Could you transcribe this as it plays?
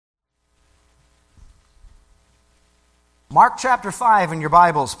Mark chapter 5 in your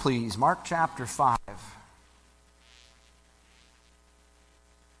Bibles, please. Mark chapter 5.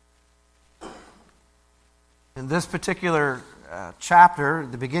 In this particular chapter,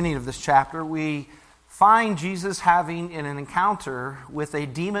 the beginning of this chapter, we find Jesus having an encounter with a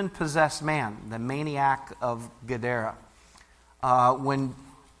demon-possessed man, the maniac of Gadara. When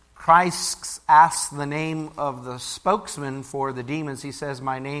Christ asks the name of the spokesman for the demons, he says,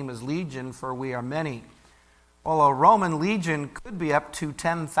 "My name is Legion, for we are many." Well, a Roman legion could be up to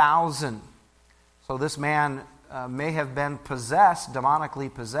 10,000. So this man may have been possessed,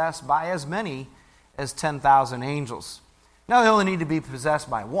 demonically possessed, by as many as 10,000 angels. Now, they only need to be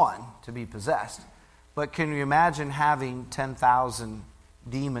possessed by one to be possessed. But can you imagine having 10,000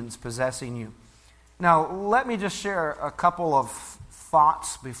 demons possessing you? Now, let me just share a couple of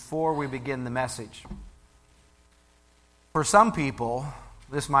thoughts before we begin the message. For some people,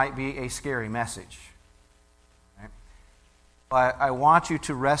 this might be a scary message. But I want you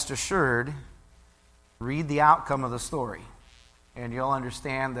to rest assured, read the outcome of the story, and you'll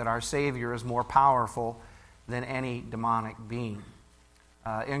understand that our Savior is more powerful than any demonic being,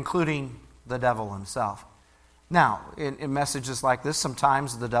 including the devil himself. Now, in messages like this,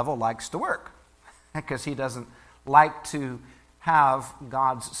 sometimes the devil likes to work because he doesn't like to have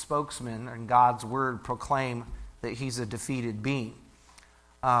God's spokesman and God's word proclaim that he's a defeated being.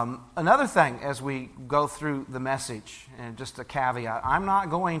 Another thing as we go through the message, and just a caveat, I'm not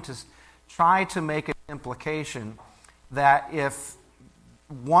going to try to make an implication that if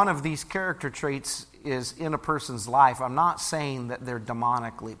one of these character traits is in a person's life, I'm not saying that they're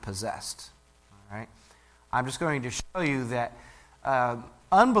demonically possessed. All right? I'm just going to show you that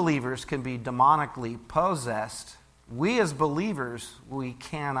unbelievers can be demonically possessed. We as believers, we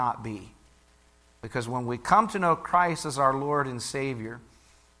cannot be. Because when we come to know Christ as our Lord and Savior,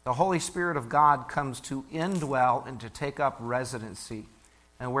 the Holy Spirit of God comes to indwell and to take up residency.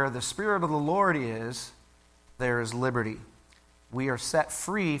 And where the Spirit of the Lord is, there is liberty. We are set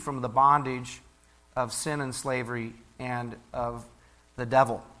free from the bondage of sin and slavery and of the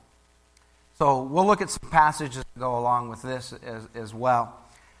devil. So we'll look at some passages that go along with this as well.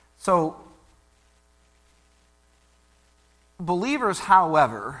 So believers,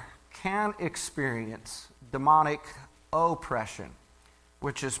 however, can experience demonic oppression,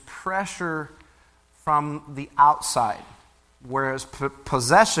 which is pressure from the outside, whereas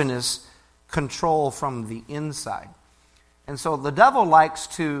possession is control from the inside. And so the devil likes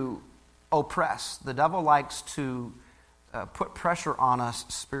to oppress. The devil likes to put pressure on us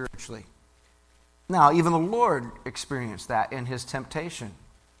spiritually. Now, even the Lord experienced that in his temptation.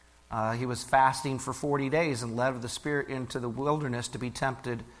 He was fasting for 40 days and led the Spirit into the wilderness to be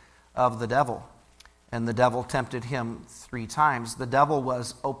tempted of the devil. And the devil tempted him 3 times. The devil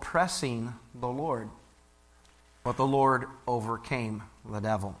was oppressing the Lord. But the Lord overcame the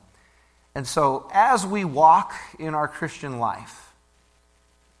devil. And so as we walk in our Christian life,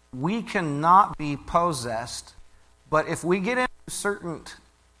 we cannot be possessed. But if we get into certain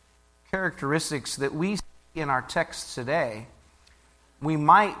characteristics that we see in our text today, we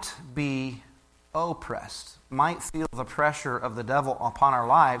might be oppressed, might feel the pressure of the devil upon our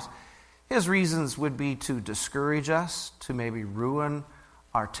lives. His reasons would be to discourage us, to maybe ruin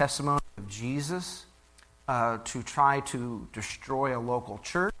our testimony of Jesus, to try to destroy a local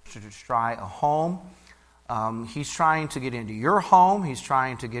church, to destroy a home. He's trying to get into your home. He's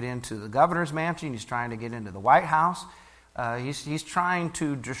trying to get into the governor's mansion. He's trying to get into the White House. He's trying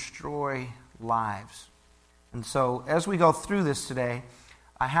to destroy lives. And so as we go through this today,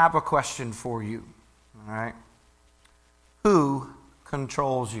 I have a question for you. All right? Who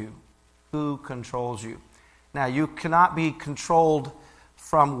controls you? Who controls you? Now, you cannot be controlled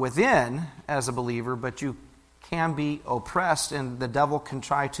from within as a believer, but you can be oppressed, and the devil can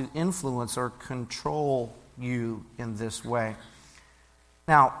try to influence or control you in this way.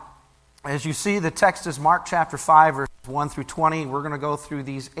 Now, as you see, the text is Mark chapter 5, verses 1 through 20. We're going to go through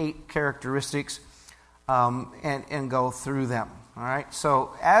these 8 characteristics and go through them. All right,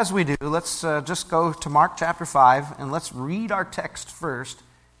 so as we do, let's just go to Mark chapter 5, and let's read our text first,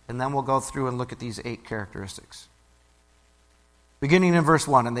 and then we'll go through and look at these 8 characteristics. Beginning in verse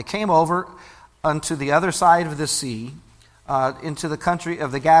 1, "And they came over unto the other side of the sea, into the country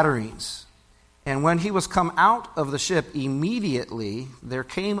of the Gadarenes. And when he was come out of the ship, immediately there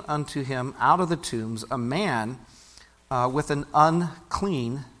came unto him out of the tombs a man with an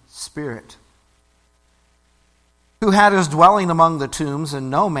unclean spirit, who had his dwelling among the tombs, and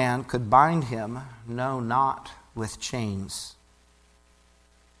no man could bind him, no, not with chains.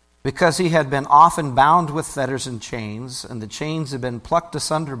 Because he had been often bound with fetters and chains, and the chains had been plucked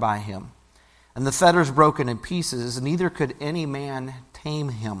asunder by him. and the fetters broken in pieces, neither could any man tame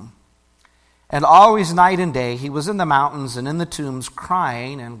him. And always night and day he was in the mountains and in the tombs,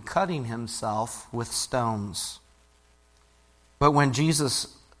 crying and cutting himself with stones. But when he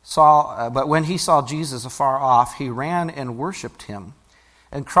saw Jesus afar off, he ran and worshipped him,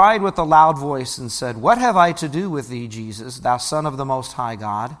 and cried with a loud voice and said, What have I to do with thee, Jesus, thou Son of the Most High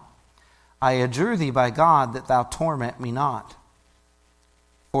God? I adjure thee by God that thou torment me not.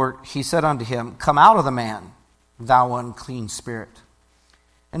 For he said unto him, Come out of the man, thou unclean spirit.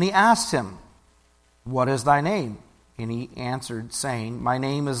 And he asked him, What is thy name? And he answered, saying, My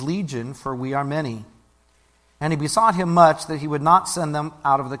name is Legion, for we are many. And he besought him much that he would not send them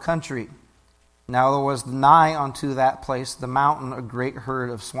out of the country. Now there was nigh unto that place the mountain a great herd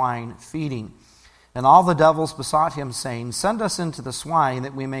of swine feeding. And all the devils besought him, saying, Send us into the swine,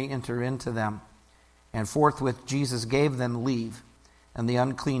 that we may enter into them. And forthwith Jesus gave them leave. And the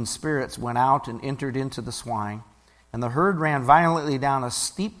unclean spirits went out and entered into the swine. And the herd ran violently down a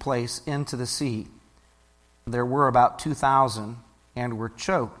steep place into the sea. There were about 2,000, and were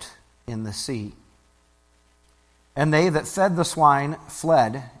choked in the sea. And they that fed the swine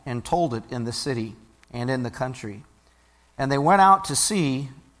fled, and told it in the city and in the country. And they went out to see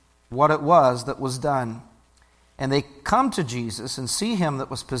what it was that was done. And they come to Jesus, and see him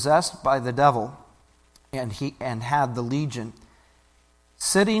that was possessed by the devil, and had the legion,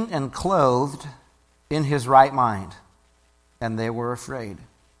 sitting and clothed in his right mind. And they were afraid.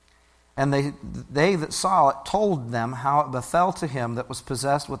 And they that saw it told them how it befell to him that was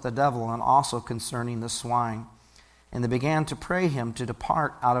possessed with the devil, and also concerning the swine. And they began to pray him to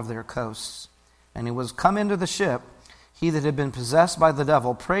depart out of their coasts. And he was come into the ship. He that had been possessed by the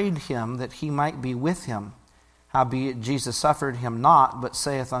devil prayed him that he might be with him. Howbeit Jesus suffered him not, but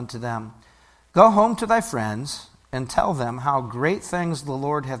saith unto them, Go home to thy friends, and tell them how great things the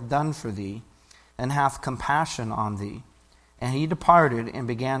Lord hath done for thee, and hath compassion on thee. And he departed, and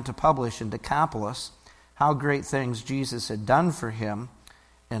began to publish in Decapolis how great things Jesus had done for him,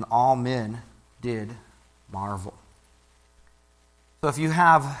 and all men did marvel. So if you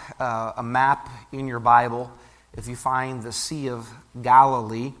have a map in your Bible, if you find the Sea of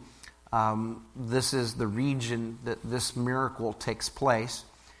Galilee, this is the region that this miracle takes place.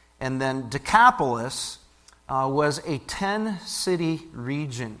 And then Decapolis was a 10-city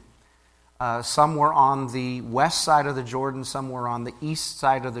region. Some were on the west side of the Jordan, some were on the east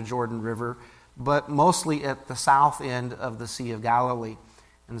side of the Jordan River, but mostly at the south end of the Sea of Galilee.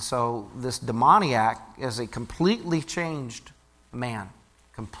 And so this demoniac is a completely changed man,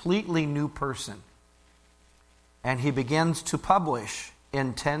 completely new person. And he begins to publish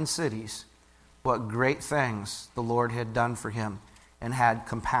in 10 cities what great things the Lord had done for him and had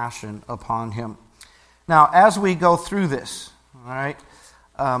compassion upon him. Now, as we go through this, all right,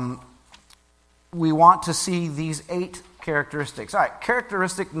 we want to see these 8 characteristics. All right,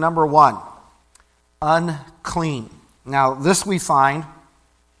 characteristic number 1, unclean. Now, this we find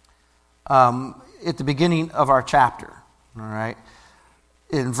at the beginning of our chapter. All right.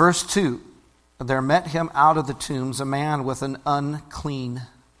 In verse 2, there met him out of the tombs a man with an unclean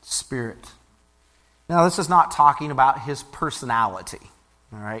spirit. Now, this is not talking about his personality.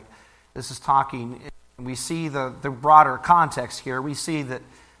 All right. This is talking, we see the broader context here. We see that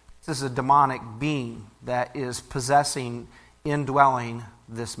this is a demonic being that is possessing, indwelling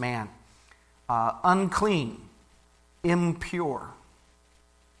this man. Unclean, impure,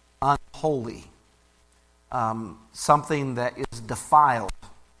 unholy. Something that is defiled,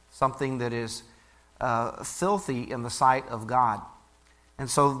 something that is filthy in the sight of God. And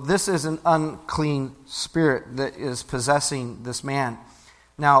so this is an unclean spirit that is possessing this man.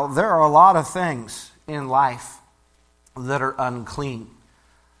 Now, there are a lot of things in life that are unclean.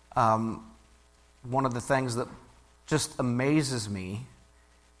 One of the things that just amazes me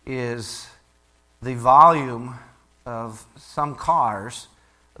is the volume of some cars,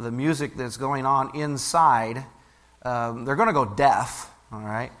 the music that's going on inside. They're going to go deaf, all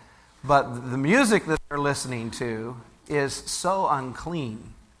right? But the music that they're listening to is so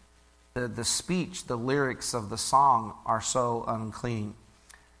unclean. The speech, the lyrics of the song are so unclean.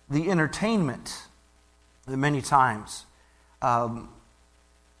 The entertainment, many times,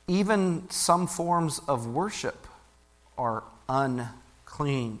 even some forms of worship are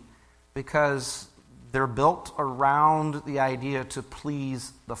unclean because they're built around the idea to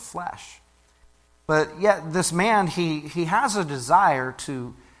please the flesh. But yet this man, he has a desire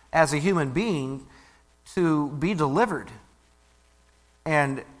to, as a human being, to be delivered.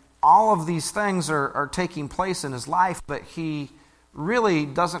 And all of these things are taking place in his life, but he really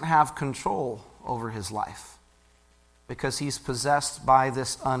doesn't have control over his life because he's possessed by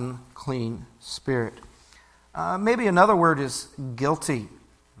this unclean unclean spirit. Maybe another word is guilty.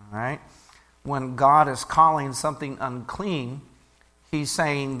 All right? When God is calling something unclean, he's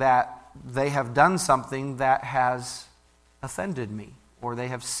saying that they have done something that has offended me, or they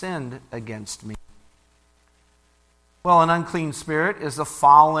have sinned against me. Well, an unclean spirit is a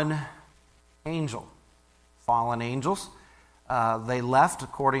fallen angel. Fallen angels, they left,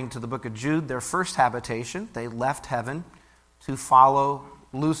 according to the book of Jude, their first habitation. They left heaven to follow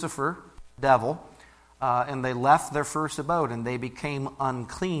Lucifer, devil, and they left their first abode, and they became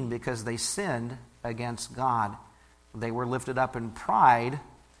unclean because they sinned against God. They were lifted up in pride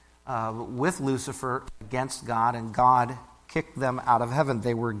with Lucifer against God, and God kicked them out of heaven.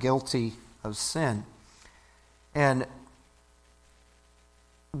 They were guilty of sin. And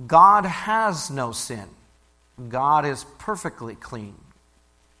God has no sin. God is perfectly clean.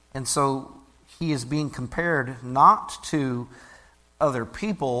 And so he is being compared not to other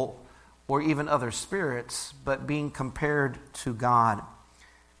people or even other spirits, but being compared to God.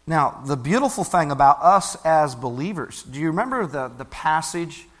 Now, the beautiful thing about us as believers, do you remember the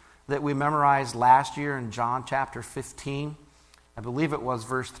passage that we memorized last year in John chapter 15? I believe it was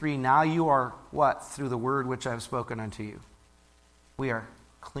verse 3. Now you are what? Through the word which I have spoken unto you. We are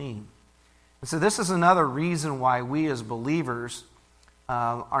clean. And so this is another reason why we as believers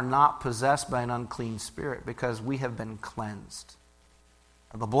are not possessed by an unclean spirit, because we have been cleansed.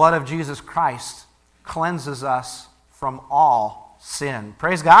 The blood of Jesus Christ cleanses us from all sin.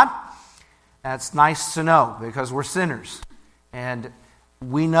 Praise God. That's nice to know, because we're sinners. And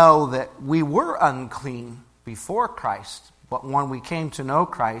we know that we were unclean before Christ, but when we came to know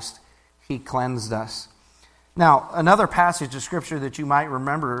Christ, he cleansed us. Now, another passage of Scripture that you might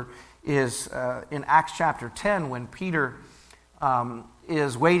remember is in Acts chapter 10, when Peter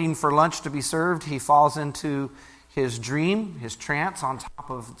is waiting for lunch to be served. He falls into his dream, his trance, on top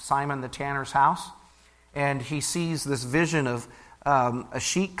of Simon the tanner's house. And he sees this vision of a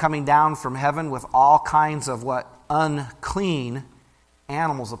sheet coming down from heaven with all kinds of unclean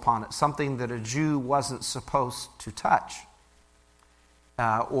animals upon it, something that a Jew wasn't supposed to touch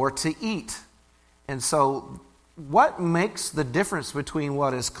or to eat. And so what makes the difference between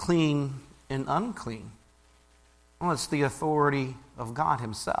what is clean and unclean? Well, it's the authority of God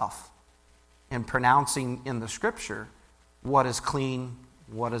himself in pronouncing in the Scripture what is clean,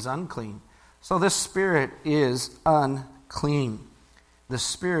 what is unclean. So this spirit is unclean. The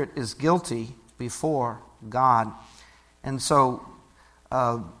spirit is guilty before God. And so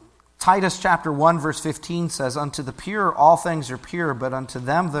Titus chapter 1 verse 15 says, unto the pure all things are pure, but unto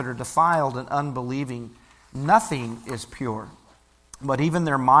them that are defiled and unbelieving nothing is pure, but even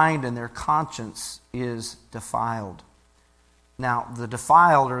their mind and their conscience is defiled. Now, the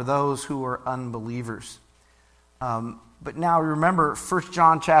defiled are those who are unbelievers. But now remember, 1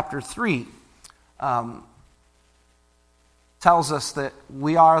 John chapter 3 tells us that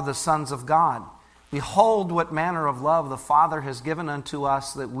we are the sons of God. Behold, what manner of love the Father has given unto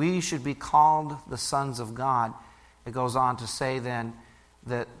us, that we should be called the sons of God. It goes on to say then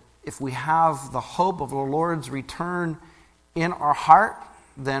that if we have the hope of the Lord's return in our heart,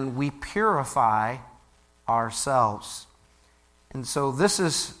 then we purify ourselves. And so this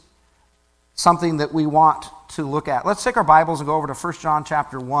is something that we want to look at. Let's take our Bibles and go over to 1 John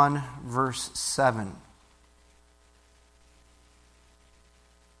chapter 1, verse 7.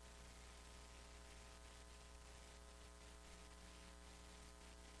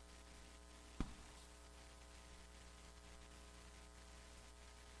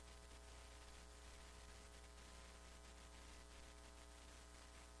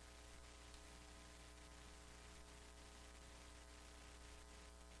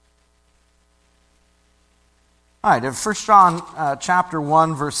 All right, in 1 John chapter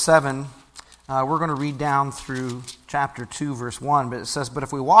 1, verse 7, we're going to read down through chapter 2, verse 1. But it says, but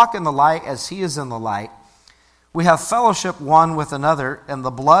if we walk in the light as he is in the light, we have fellowship one with another, and the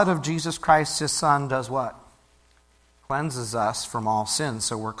blood of Jesus Christ, his Son, does what? Cleanses us from all sin,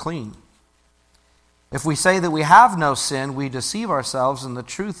 so we're clean. If we say that we have no sin, we deceive ourselves, and the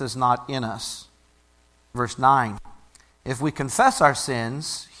truth is not in us. Verse 9, if we confess our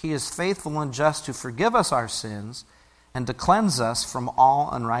sins, he is faithful and just to forgive us our sins and to cleanse us from all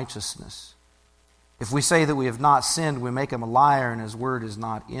unrighteousness. If we say that we have not sinned, we make him a liar, and his word is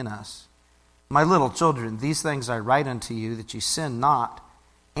not in us. My little children, these things I write unto you, that ye sin not.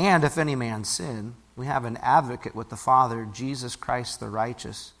 And if any man sin, we have an advocate with the Father, Jesus Christ the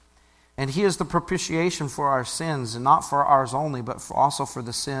righteous. And he is the propitiation for our sins, and not for ours only, but also for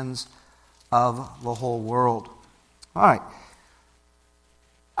the sins of the whole world. All right.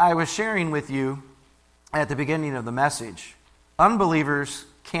 I was sharing with you at the beginning of the message, unbelievers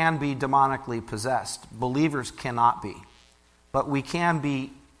can be demonically possessed. Believers cannot be. But we can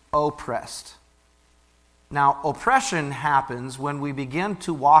be oppressed. Now, oppression happens when we begin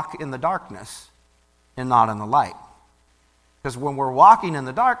to walk in the darkness and not in the light. Because when we're walking in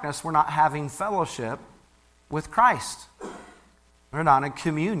the darkness, we're not having fellowship with Christ. We're not in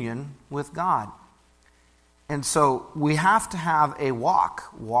communion with God. And so we have to have a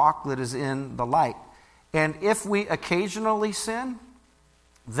walk that is in the light. And if we occasionally sin,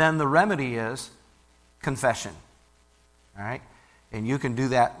 then the remedy is confession. All right? And you can do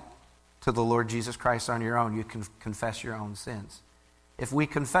that to the Lord Jesus Christ on your own. You can confess your own sins. If we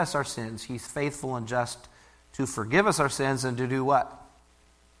confess our sins, He's faithful and just to forgive us our sins and to do what?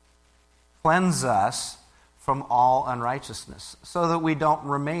 Cleanse us from all unrighteousness, so that we don't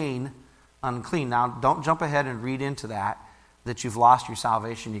remain unclean. Now, don't jump ahead and read into that you've lost your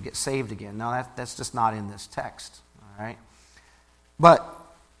salvation, you get saved again. No, that's just not in this text. All right? But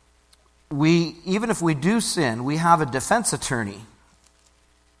even if we do sin, we have a defense attorney.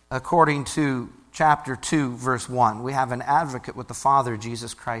 According to chapter 2, verse 1, we have an advocate with the Father,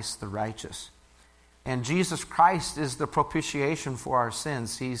 Jesus Christ the righteous. And Jesus Christ is the propitiation for our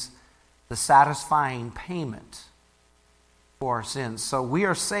sins. He's the satisfying payment for our sins. So we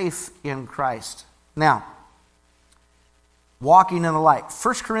are safe in Christ. Now, walking in the light.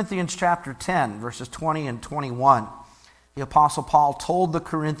 1 Corinthians chapter 10, verses 20 and 21. The Apostle Paul told the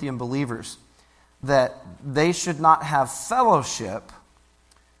Corinthian believers that they should not have fellowship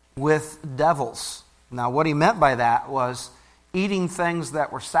with devils. Now, what he meant by that was eating things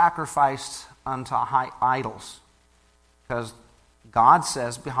that were sacrificed unto idols. Because God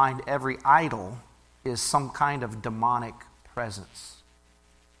says behind every idol is some kind of demonic presence.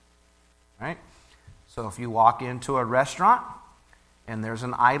 Right? So if you walk into a restaurant and there's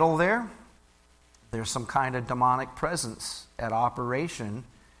an idol there, there's some kind of demonic presence at operation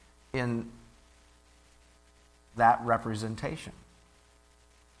in that representation.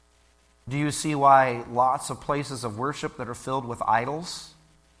 Do you see why lots of places of worship that are filled with idols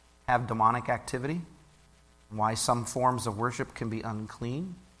have demonic activity? And why some forms of worship can be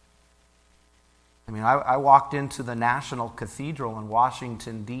unclean? I mean, I walked into the National Cathedral in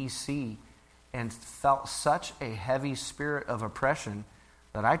Washington, D.C., and felt such a heavy spirit of oppression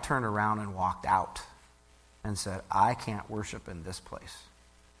that I turned around and walked out and said, I can't worship in this place.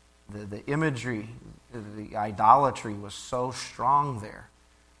 The imagery, the idolatry was so strong there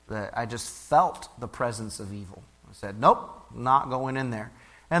that I just felt the presence of evil. I said, nope, not going in there.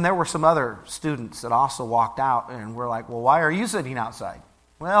 And there were some other students that also walked out and were like, well, why are you sitting outside?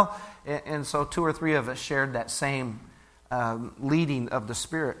 Well, and so 2 or 3 of us shared that same leading of the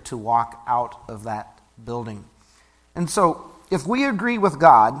Spirit to walk out of that building. And so if we agree with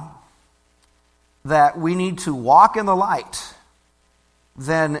God that we need to walk in the light,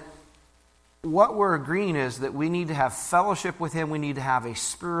 then what we're agreeing is that we need to have fellowship with Him. We need to have a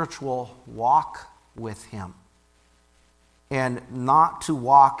spiritual walk with Him. And not to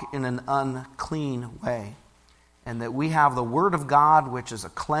walk in an unclean way. And that we have the Word of God, which is a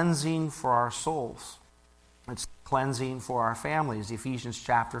cleansing for our souls. It's cleansing for our families. Ephesians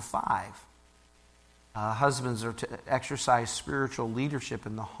chapter 5. Husbands are to exercise spiritual leadership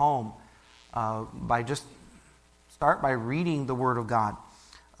in the home start by reading the Word of God.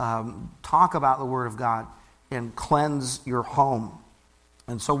 Talk about the Word of God and cleanse your home.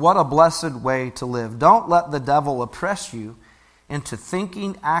 And so what a blessed way to live. Don't let the devil oppress you into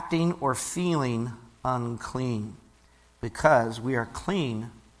thinking, acting, or feeling unclean, because we are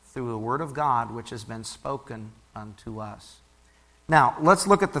clean through the Word of God which has been spoken unto us. Now, let's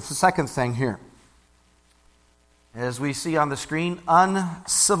look at the second thing here. As we see on the screen,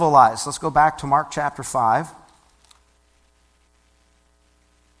 uncivilized. Let's go back to Mark chapter 5.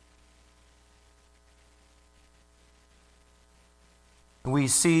 We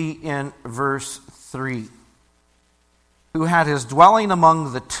see in verse 3, who had his dwelling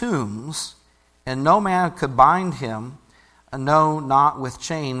among the tombs, and no man could bind him, no, not with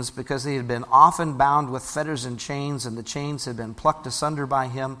chains, because he had been often bound with fetters and chains, and the chains had been plucked asunder by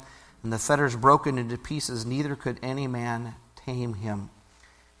him, and the fetters broken into pieces, neither could any man tame him.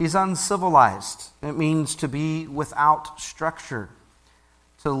 He's uncivilized. It means to be without structure,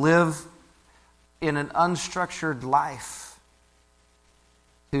 to live in an unstructured life,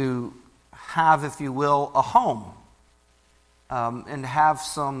 to have, if you will, a home, and have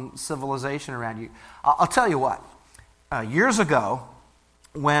some civilization around you. I'll tell you what, years ago,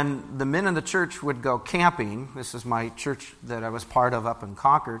 when the men in the church would go camping, this is my church that I was part of up in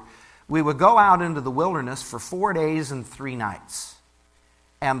Concord, we would go out into the wilderness for 4 days and 3 nights.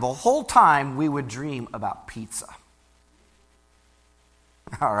 And the whole time we would dream about pizza.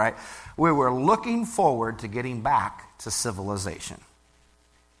 All right. We were looking forward to getting back to civilization.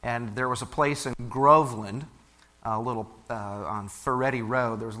 And there was a place in Groveland, a little on Ferretti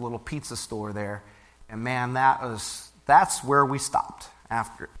Road. There was a little pizza store there. And man, that's where we stopped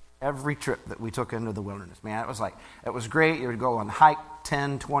after every trip that we took into the wilderness. Man, it was great. You would go on hike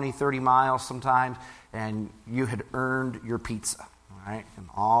 10, 20, 30 miles sometimes, and you had earned your pizza, all right, and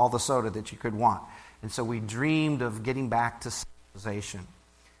all the soda that you could want. And so we dreamed of getting back to civilization.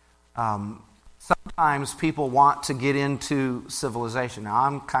 Sometimes people want to get into civilization. Now,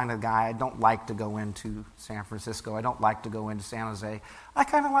 I'm kind of the guy, I don't like to go into San Francisco. I don't like to go into San Jose. I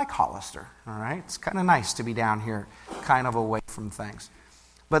kind of like Hollister, all right? It's kind of nice to be down here, kind of away from things.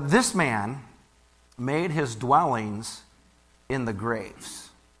 But this man made his dwellings in the graves.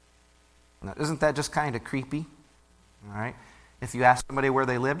 Now, isn't that just kind of creepy? All right? If you ask somebody where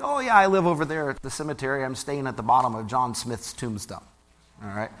they lived, oh yeah, I live over there at the cemetery. I'm staying at the bottom of John Smith's tombstone. All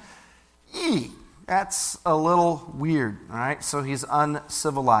right? That's a little weird, all right? So he's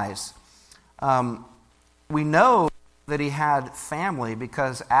uncivilized. We know that he had family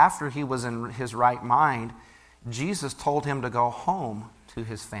because after he was in his right mind, Jesus told him to go home to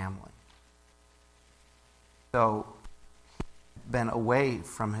his family. So he'd been away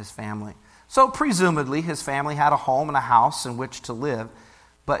from his family. So presumably his family had a home and a house in which to live,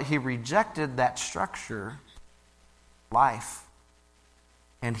 but he rejected that structure, life,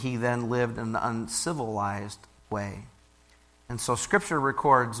 and he then lived in an uncivilized way. And so Scripture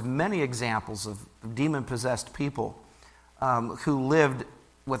records many examples of demon-possessed people who lived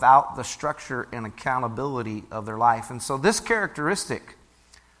without the structure and accountability of their life. And so this characteristic,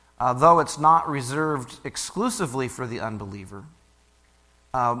 though it's not reserved exclusively for the unbeliever,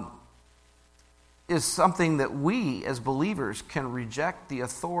 is something that we as believers can reject the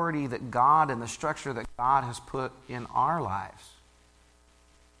authority that God and the structure that God has put in our lives.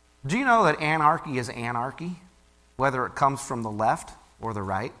 Do you know that anarchy is anarchy, whether it comes from the left or the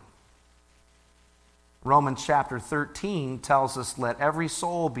right? Romans chapter 13 tells us, let every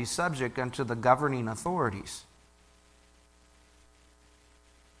soul be subject unto the governing authorities.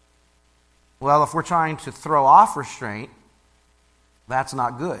 Well, if we're trying to throw off restraint, that's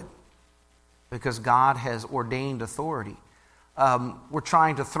not good, because God has ordained authority. We're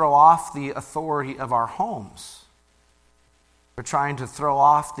trying to throw off the authority of our homes. We're trying to throw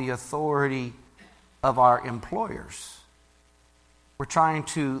off the authority of our employers. We're trying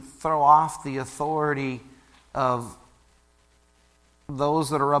to throw off the authority of those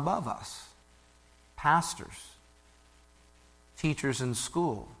that are above us, pastors, teachers in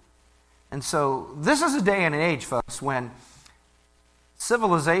school. And so this is a day and an age, folks, when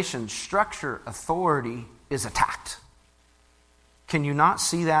civilization, structure, authority is attacked. Can you not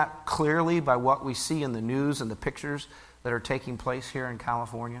see that clearly by what we see in the news and the pictures that are taking place here in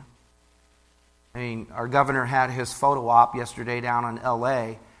California? I mean, our governor had his photo op yesterday down in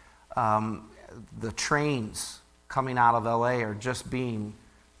L.A. The trains coming out of L.A. are just being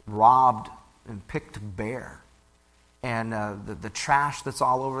robbed and picked bare. And the trash that's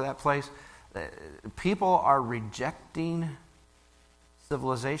all over that place. People are rejecting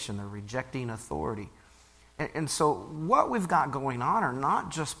civilization. They're rejecting authority. And so what we've got going on are not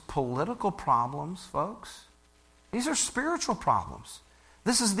just political problems, folks. These are spiritual problems.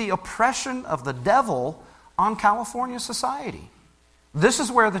 This is the oppression of the devil on California society. This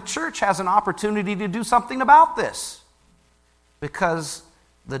is where the church has an opportunity to do something about this, because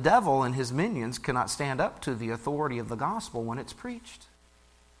the devil and his minions cannot stand up to the authority of the gospel when it's preached.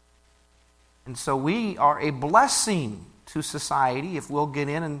 And so we are a blessing to society if we'll get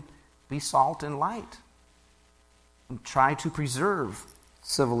in and be salt and light and try to preserve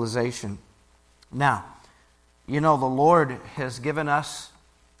civilization. Now, you know, the Lord has given us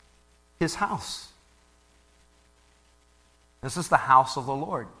His house. This is the house of the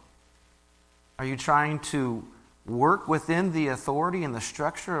Lord. Are you trying to work within the authority and the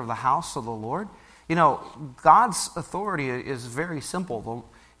structure of the house of the Lord? You know, God's authority is very simple.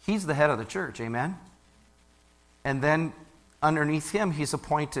 He's the head of the church, amen? And then underneath Him, He's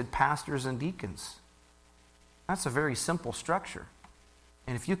appointed pastors and deacons. That's a very simple structure.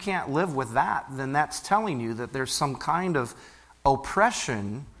 And if you can't live with that, then that's telling you that there's some kind of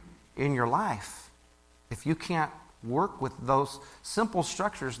oppression in your life. If you can't work with those simple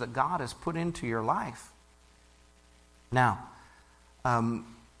structures that God has put into your life. Now,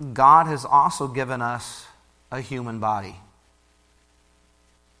 God has also given us a human body.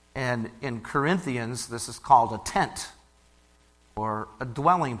 And in Corinthians, this is called a tent, or a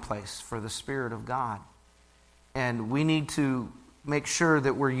dwelling place for the Spirit of God. And we need to make sure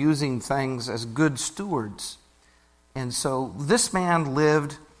that we're using things as good stewards. And so this man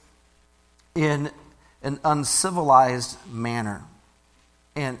lived in an uncivilized manner.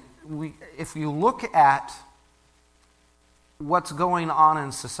 And if you look at what's going on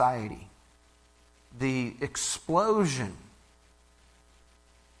in society, the explosion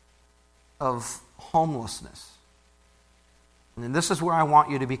of homelessness. And this is where I want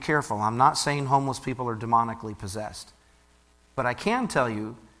you to be careful. I'm not saying homeless people are demonically possessed. But I can tell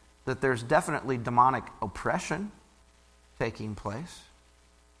you that there's definitely demonic oppression taking place.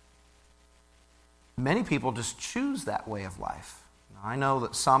 Many people just choose that way of life. Now, I know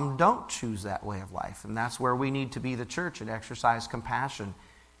that some don't choose that way of life, and that's where we need to be the church and exercise compassion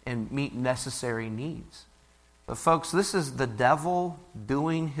and meet necessary needs. But folks, this is the devil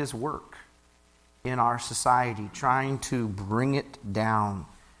doing his work in our society, trying to bring it down.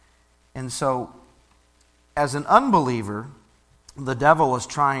 And so, as an unbeliever, the devil is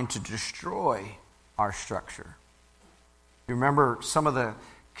trying to destroy our structure. You remember some of the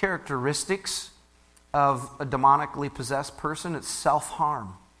characteristics of a demonically possessed person? It's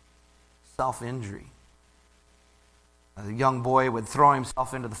self-harm, self-injury. A young boy would throw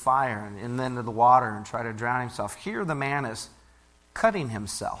himself into the fire and then into the water and try to drown himself. Here the man is cutting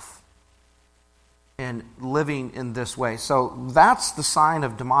himself and living in this way. So that's the sign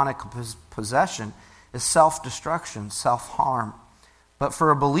of demonic possession, is self-destruction, self-harm. But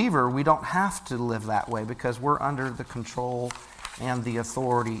for a believer, we don't have to live that way because we're under the control and the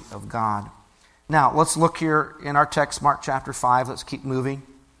authority of God. Now, let's look here in our text, Mark chapter 5. Let's keep moving.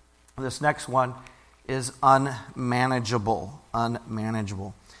 This next one is unmanageable.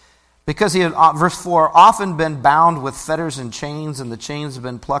 Unmanageable. Because he had, verse 4, often been bound with fetters and chains, and the chains have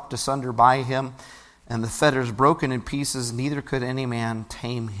been plucked asunder by him, and the fetters broken in pieces, neither could any man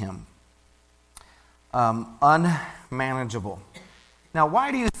tame him. Unmanageable. Now,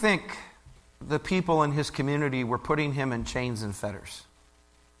 why do you think the people in his community were putting him in chains and fetters?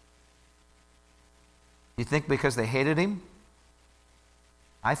 You think because they hated him?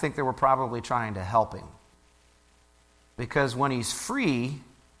 I think they were probably trying to help him. Because when he's free,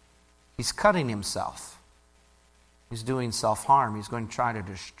 he's cutting himself. He's doing self-harm. He's going to try to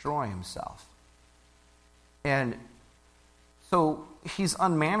destroy himself. And so he's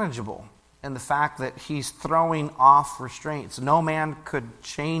unmanageable in the fact that he's throwing off restraints. No man could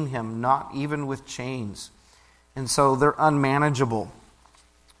chain him, not even with chains. And so they're unmanageable.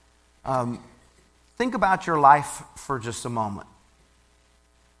 Think about your life for just a moment.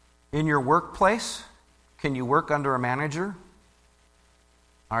 In your workplace, can you work under a manager?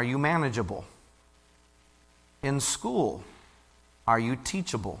 Are you manageable? In school, are you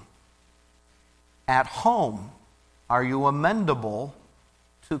teachable? At home, are you amendable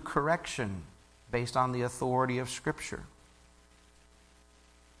to correction based on the authority of Scripture?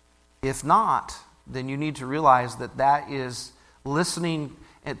 If not, then you need to realize that that is listening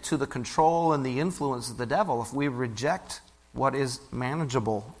to the control and the influence of the devil if we reject what is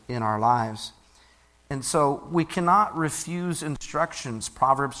manageable in our lives. And so we cannot refuse instructions.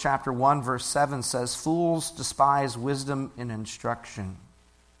 Proverbs chapter 1 verse 7 says, "Fools despise wisdom and instruction."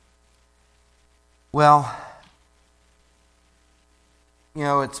 Well, you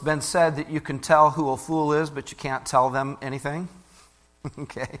know, it's been said that you can tell who a fool is, but you can't tell them anything.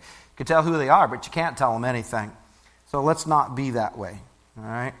 Okay? You can tell who they are, but you can't tell them anything. So let's not be that way. All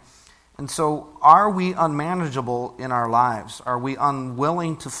right? And so are we unmanageable in our lives? Are we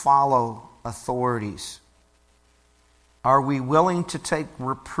unwilling to follow authorities? Are we willing to take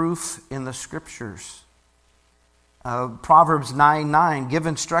reproof in the Scriptures? Proverbs 9:9, "Give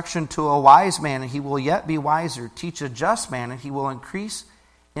instruction to a wise man, and he will yet be wiser. Teach a just man, and he will increase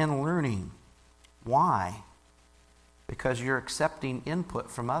in learning." Why? Because you're accepting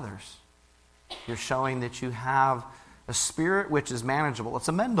input from others. You're showing that you have a spirit which is manageable. It's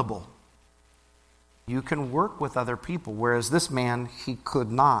amendable. You can work with other people, whereas this man, he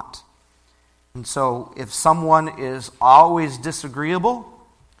could not. And so if someone is always disagreeable,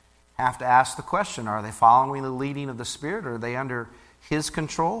 have to ask the question, are they following the leading of the Spirit? Are they under his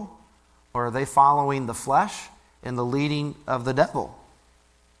control? Or are they following the flesh and the leading of the devil?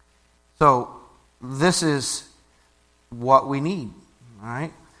 So this is what we need, all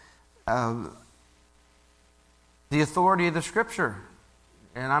right? The authority of the Scripture.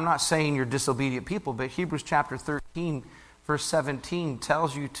 And I'm not saying you're disobedient people, but Hebrews chapter 13, verse 17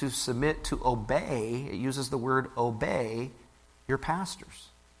 tells you to submit, to obey. It uses the word obey your pastors.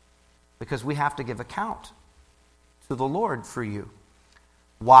 Because we have to give account to the Lord for you.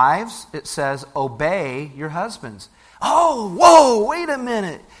 Wives, it says, obey your husbands. Oh, whoa, wait a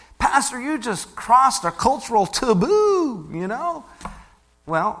minute. Pastor, you just crossed a cultural taboo, you know?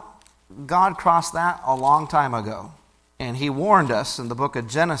 Well, God crossed that a long time ago. And he warned us in the book of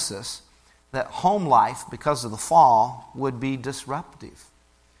Genesis that home life, because of the fall, would be disruptive.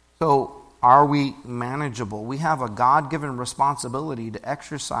 So are we manageable? We have a God-given responsibility to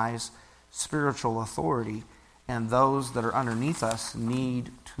exercise spiritual authority, and those that are underneath us need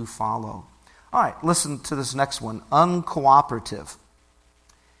to follow. All right, listen to this next one, uncooperative.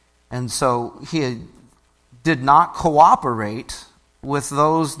 And so he did not cooperate with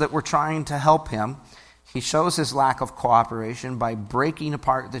those that were trying to help him. He shows his lack of cooperation by breaking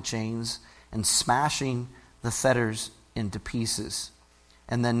apart the chains and smashing the fetters into pieces.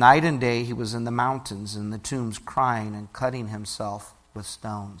 And then night and day he was in the mountains and the tombs crying and cutting himself with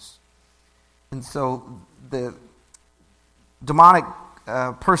stones. And so the demonic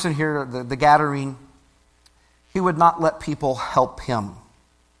person here, the Gadarene, he would not let people help him.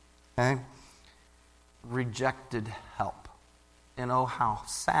 Okay? Rejected help. And oh, how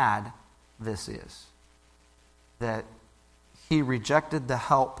sad this is. That he rejected the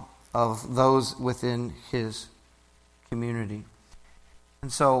help of those within his community.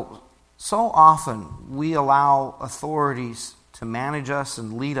 And so often we allow authorities to manage us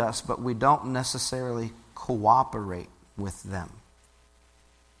and lead us, but we don't necessarily cooperate with them.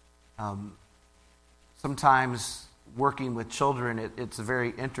 Sometimes working with children, it's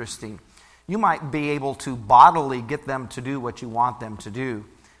very interesting. You might be able to bodily get them to do what you want them to do,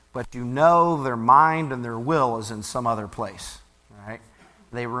 but you know their mind and their will is in some other place, right?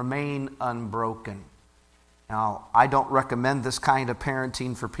 They remain unbroken. Now, I don't recommend this kind of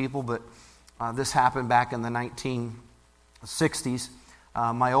parenting for people, but this happened back in the 1960s.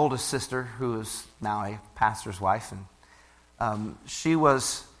 My oldest sister, who is now a pastor's wife, and she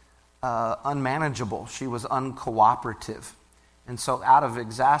was unmanageable. She was uncooperative. And so out of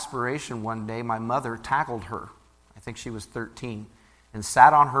exasperation one day, my mother tackled her. I think she was 13. And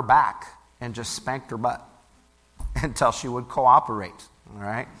sat on her back and just spanked her butt until she would cooperate. All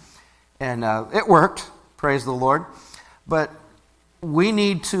right? And it worked, praise the Lord. But we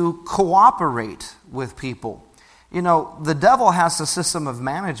need to cooperate with people. You know, the devil has a system of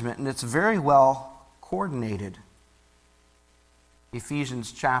management, and it's very well coordinated.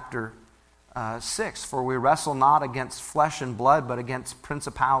 Ephesians chapter 6, for we wrestle not against flesh and blood, but against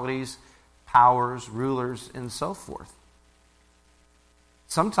principalities, powers, rulers, and so forth.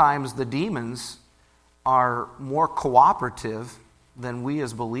 Sometimes the demons are more cooperative than we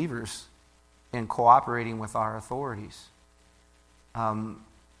as believers in cooperating with our authorities.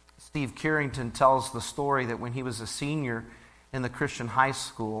 Steve Carrington tells the story that when he was a senior in the Christian high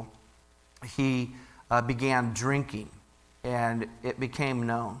school, he began drinking, and it became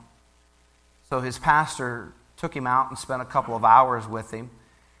known. So his pastor took him out and spent a couple of hours with him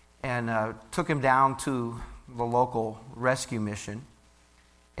and took him down to the local rescue mission.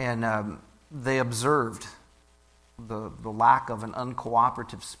 And they observed the lack of an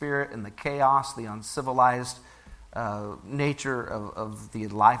uncooperative spirit and the chaos, the uncivilized nature of the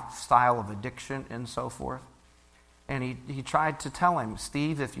lifestyle of addiction and so forth. And he tried to tell him,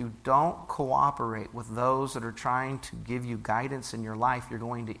 Steve, if you don't cooperate with those that are trying to give you guidance in your life, you're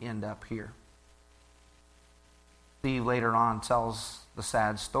going to end up here. Steve later on tells the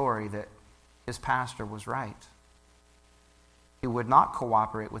sad story that his pastor was right. He would not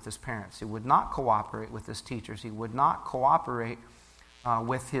cooperate with his parents. He would not cooperate with his teachers. He would not cooperate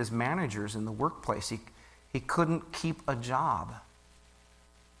with his managers in the workplace. He couldn't keep a job.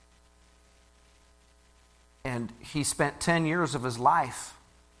 And he spent 10 years of his life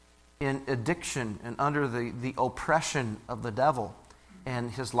in addiction and under the oppression of the devil.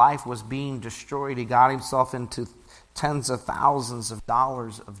 And his life was being destroyed. He got himself into tens of thousands of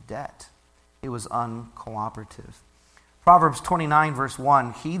dollars of debt. He was uncooperative. Proverbs 29, verse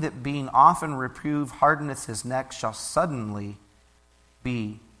 1, he that being often reproved hardeneth his neck shall suddenly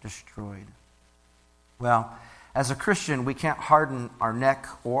be destroyed. Well, as a Christian, we can't harden our neck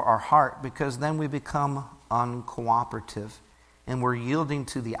or our heart because then we become uncooperative and we're yielding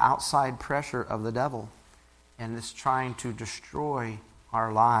to the outside pressure of the devil and it's trying to destroy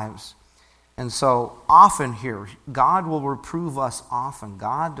our lives. And so often here, God will reprove us often.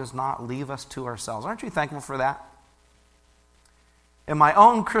 God does not leave us to ourselves. Aren't you thankful for that? In my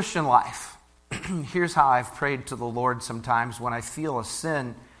own Christian life, here's how I've prayed to the Lord sometimes when I feel a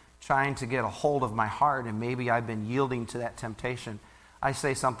sin trying to get a hold of my heart and maybe I've been yielding to that temptation. I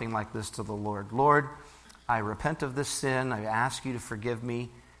say something like this to the Lord. Lord, I repent of this sin. I ask you to forgive me.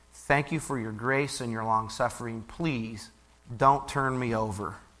 Thank you for your grace and your long suffering. Please don't turn me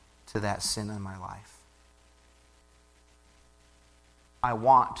over to that sin in my life. I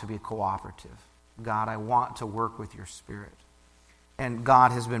want to be cooperative. God, I want to work with your Spirit. And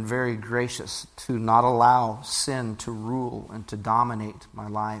God has been very gracious to not allow sin to rule and to dominate my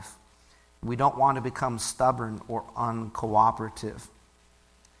life. We don't want to become stubborn or uncooperative.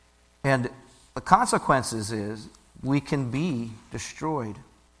 And the consequences is we can be destroyed.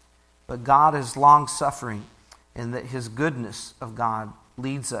 But God is long-suffering, and that his goodness of God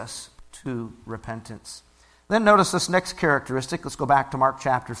leads us to repentance. Then notice this next characteristic. Let's go back to Mark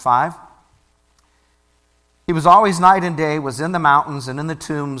chapter 5. He was always night and day, was in the mountains and in the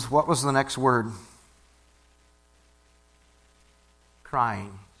tombs. What was the next word?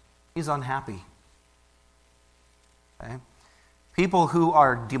 Crying. He's unhappy. Okay? People who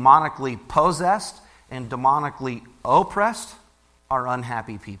are demonically possessed and demonically oppressed are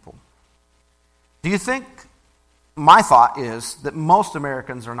unhappy people. Do you think, my thought is, that most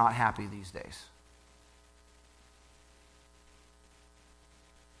Americans are not happy these days?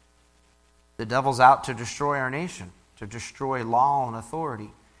 The devil's out to destroy our nation, to destroy law and authority.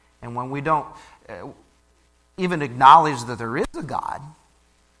 And when we don't even acknowledge that there is a God,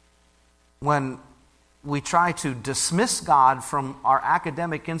 when we try to dismiss God from our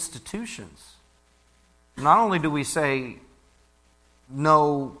academic institutions, not only do we say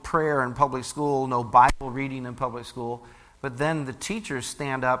no prayer in public school, no Bible reading in public school, but then the teachers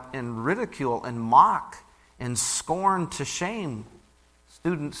stand up and ridicule and mock and scorn to shame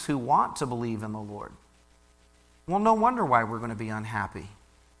students who want to believe in the Lord. Well, no wonder why we're going to be unhappy.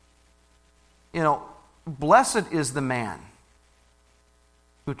 You know, blessed is the man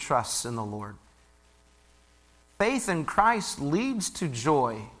who trusts in the Lord. Faith in Christ leads to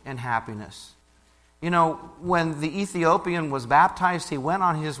joy and happiness. You know, when the Ethiopian was baptized, he went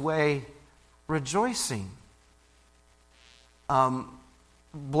on his way rejoicing.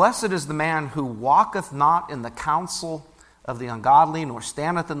 Blessed is the man who walketh not in the counsel of the ungodly, nor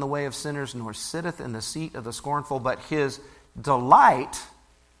standeth in the way of sinners, nor sitteth in the seat of the scornful, but his delight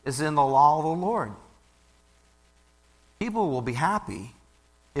is in the law of the Lord. People will be happy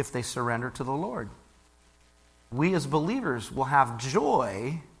if they surrender to the Lord. We as believers will have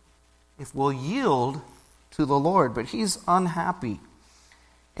joy if we'll yield to the Lord, but he's unhappy.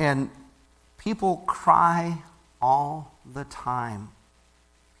 And people cry all the time.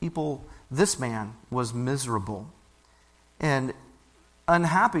 This man was miserable. And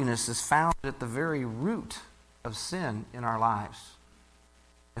unhappiness is found at the very root of sin in our lives.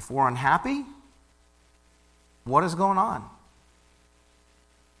 If we're unhappy, what is going on?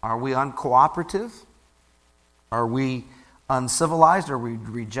 Are we uncooperative? Are we uncivilized? Are we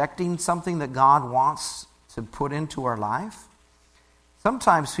rejecting something that God wants to put into our life?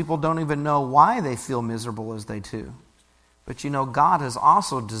 Sometimes people don't even know why they feel miserable as they do. But you know, God has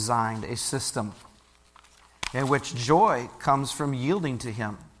also designed a system in which joy comes from yielding to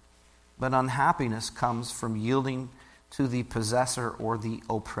him, but unhappiness comes from yielding to the possessor or the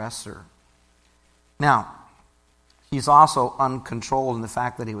oppressor. Now, he's also uncontrolled in the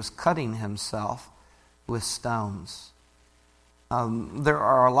fact that he was cutting himself with stones. There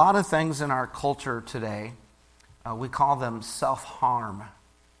are a lot of things in our culture today. We call them self-harm.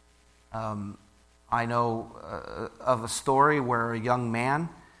 I know of a story where a young man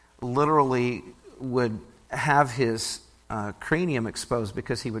literally would have his cranium exposed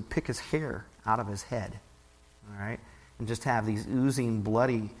because he would pick his hair out of his head, all right, and just have these oozing,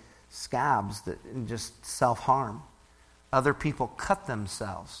 bloody scabs that just self-harm. Other people cut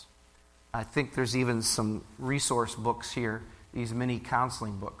themselves. I think there's even some resource books here, these mini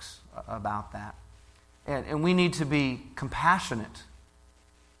counseling books about that. And we need to be compassionate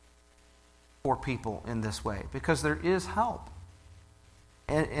for people in this way because there is help.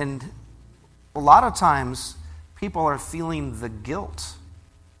 And a lot of times, people are feeling the guilt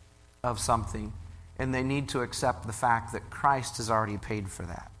of something, and they need to accept the fact that Christ has already paid for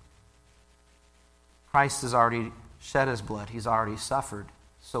that. Christ has already shed his blood. He's already suffered,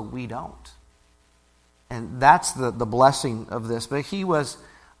 so we don't. And that's the blessing of this. But he was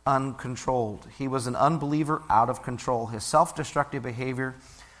uncontrolled. He was an unbeliever out of control. His self-destructive behavior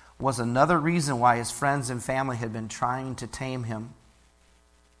was another reason why his friends and family had been trying to tame him.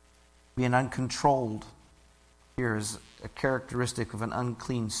 Being uncontrolled here is a characteristic of an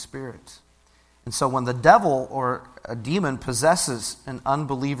unclean spirit. And so when the devil or a demon possesses an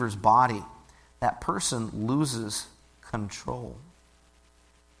unbeliever's body, that person loses control.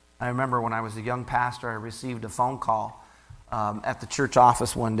 I remember when I was a young pastor, I received a phone call at the church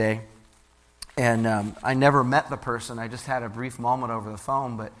office one day. And I never met the person. I just had a brief moment over the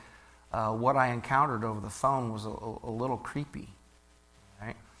phone. But what I encountered over the phone was a little creepy.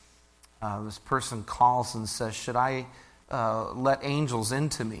 Right? This person calls and says, "Should I let angels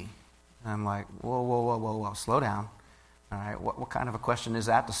into me?" And I'm like, whoa, slow down. All right, what kind of a question is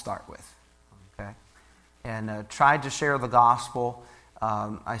that to start with? Okay, and tried to share the gospel.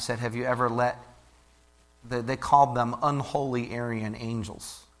 I said, have you ever let, they called them unholy Aryan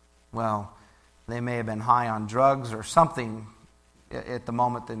angels. Well, they may have been high on drugs or something at the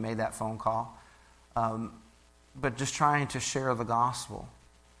moment they made that phone call. But just trying to share the gospel.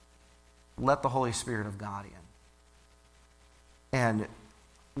 Let the Holy Spirit of God in. And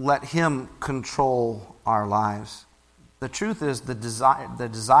let Him control our lives. The truth is, the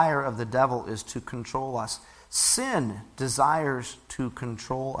desire of the devil is to control us. Sin desires to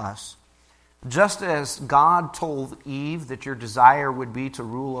control us. Just as God told Eve that your desire would be to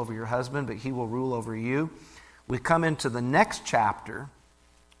rule over your husband, but he will rule over you, we come into the next chapter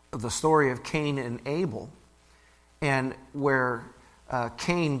of the story of Cain and Abel, and where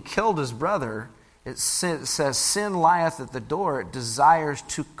Cain killed his brother, it says, sin lieth at the door. It desires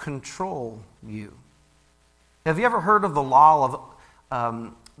to control you. Have you ever heard of the law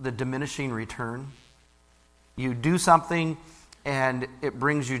of the diminishing return? You do something and it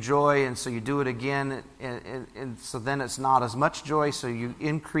brings you joy, and so you do it again, and so then it's not as much joy, so you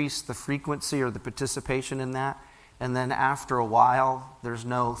increase the frequency or the participation in that, and then after a while, there's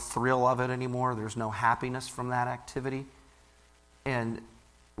no thrill of it anymore, there's no happiness from that activity. And,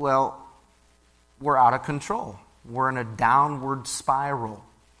 well, we're out of control. We're in a downward spiral.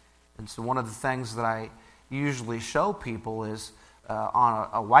 And so one of the things that I usually show people is on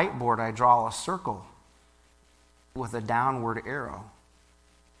a whiteboard, I draw a circle with a downward arrow.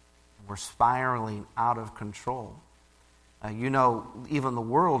 We're spiraling out of control. Even the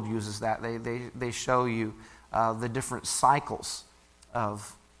world uses that. They show you the different cycles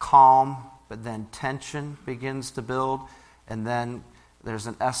of calm, but then tension begins to build, and then there's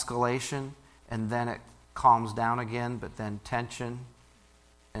an escalation, and then it calms down again, but then tension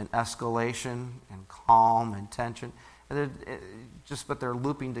and escalation and calm and tension. And they're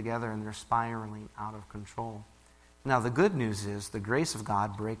looping together and they're spiraling out of control. Now, the good news is the grace of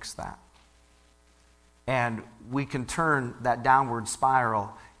God breaks that. And we can turn that downward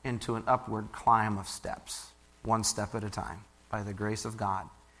spiral into an upward climb of steps, one step at a time, by the grace of God.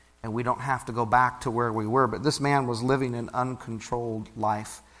 And we don't have to go back to where we were, but this man was living an uncontrolled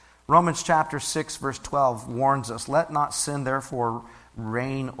life. Romans chapter 6, verse 12 warns us, let not sin therefore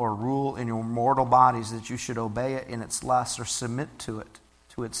reign or rule in your mortal bodies, that you should obey it in its lusts or submit to it,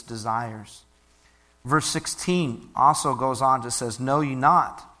 to its desires. Verse 16 also goes on to says, know ye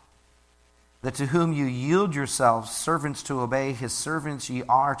not that to whom you yield yourselves servants to obey, his servants ye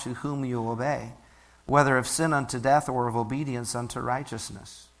are to whom you obey, whether of sin unto death or of obedience unto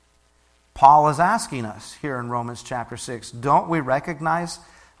righteousness. Paul is asking us here in Romans chapter 6, don't we recognize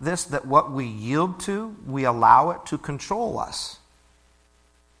this, that what we yield to, we allow it to control us?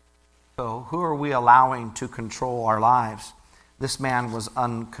 So who are we allowing to control our lives? This man was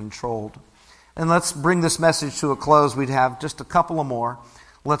uncontrolled. And let's bring this message to a close. We'd have just a couple of more.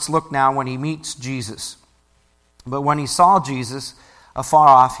 Let's look now when he meets Jesus. But when he saw Jesus afar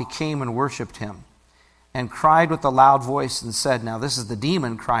off, he came and worshipped him, and cried with a loud voice and said, now this is the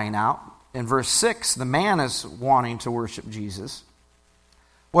demon crying out. In verse 6, the man is wanting to worship Jesus.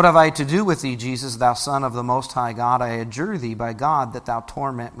 What have I to do with thee, Jesus, thou Son of the Most High God? I adjure thee by God that thou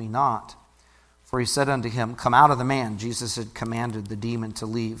torment me not. For he said unto him, come out of the man. Jesus had commanded the demon to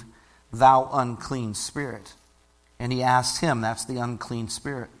leave. Thou unclean spirit. And he asked him, that's the unclean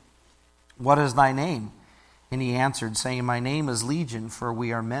spirit, what is thy name? And he answered, saying, my name is Legion, for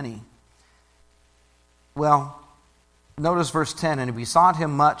we are many. Well, notice verse 10, and he besought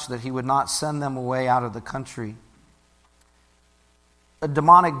him much that he would not send them away out of the country. A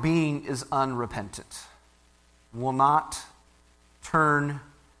demonic being is unrepentant, will not turn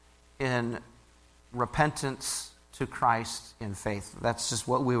in repentance to Christ in faith. That's just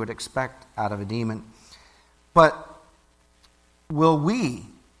what we would expect out of a demon. But will we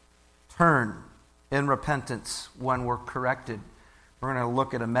turn in repentance when we're corrected? We're going to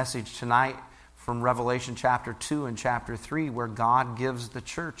look at a message tonight from Revelation chapter 2 and chapter 3 where God gives the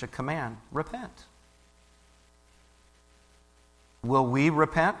church a command, repent. Will we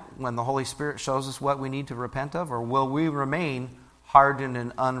repent when the Holy Spirit shows us what we need to repent of, or will we remain hardened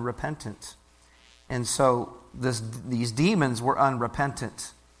and unrepentant? And so these demons were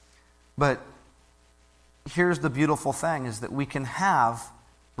unrepentant. But here's the beautiful thing, is that we can have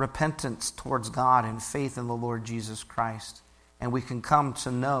repentance towards God and faith in the Lord Jesus Christ. And we can come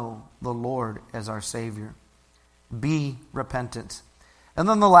to know the Lord as our Savior. Be repentant. And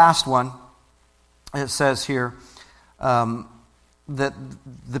then the last one, it says here, that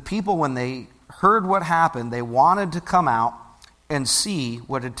the people, when they heard what happened, they wanted to come out and see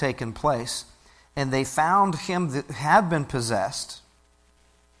what had taken place. And they found him that had been possessed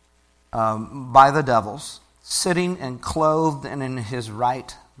by the devils, sitting and clothed and in his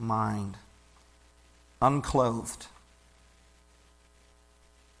right mind. Unclothed.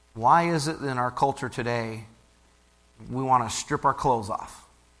 Why is it in our culture today we want to strip our clothes off?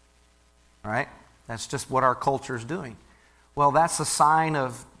 Right? That's just what our culture is doing. Well, that's a sign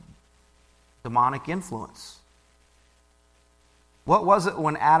of demonic influence. What was it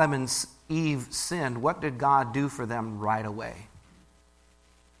when Adam and Eve sinned? What did God do for them right away?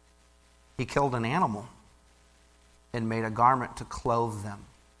 He killed an animal and made a garment to clothe them.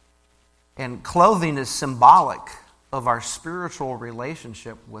 And clothing is symbolic of our spiritual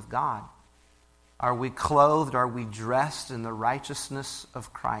relationship with God. Are we clothed? Are we dressed in the righteousness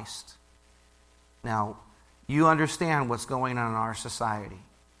of Christ? Now, you understand what's going on in our society.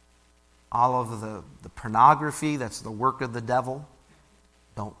 All of the pornography, that's the work of the devil.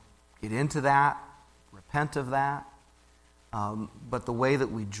 Don't get into that. Repent of that. But the way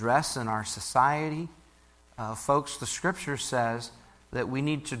that we dress in our society, folks, the Scripture says that we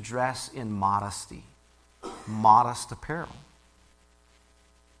need to dress in modesty. Modest apparel.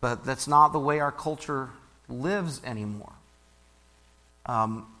 But that's not the way our culture lives anymore.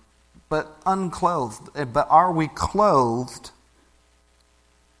 But unclothed. But are we clothed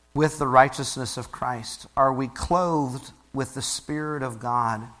with the righteousness of Christ? Are we clothed with the Spirit of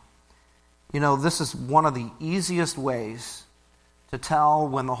God? You know, this is one of the easiest ways to tell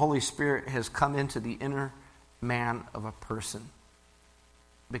when the Holy Spirit has come into the inner man of a person.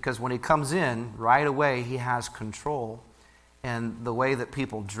 Because when he comes in, right away he has control. And the way that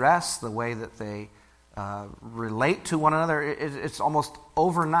people dress, the way that they relate to one another, it's almost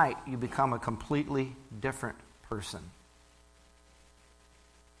overnight you become a completely different person.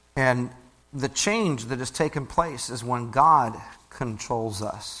 And the change that has taken place is when God controls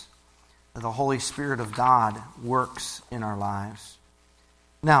us. The Holy Spirit of God works in our lives.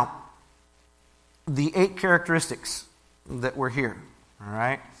 Now, the 8 characteristics that were here, all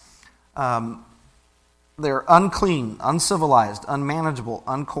right? They're unclean, uncivilized, unmanageable,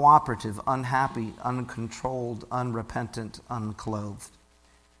 uncooperative, unhappy, uncontrolled, unrepentant, unclothed.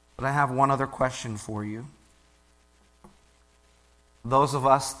 But I have one other question for you. Those of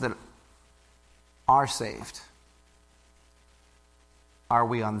us that are saved, are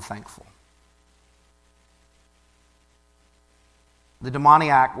we unthankful? The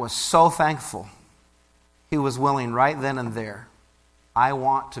demoniac was so thankful, he was willing right then and there. I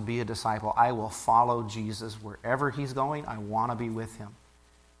want to be a disciple. I will follow Jesus wherever he's going. I want to be with him.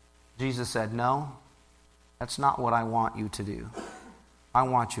 Jesus said, no, that's not what I want you to do. I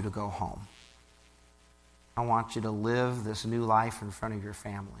want you to go home. I want you to live this new life in front of your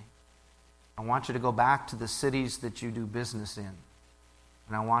family. I want you to go back to the cities that you do business in.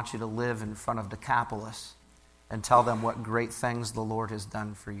 And I want you to live in front of Decapolis and tell them what great things the Lord has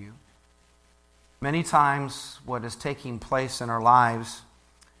done for you. Many times what is taking place in our lives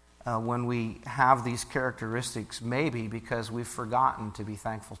when we have these characteristics may be because we've forgotten to be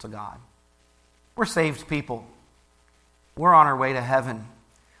thankful to God. We're saved people. We're on our way to heaven.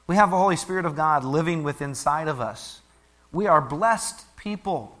 We have the Holy Spirit of God living within inside of us. We are blessed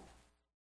people.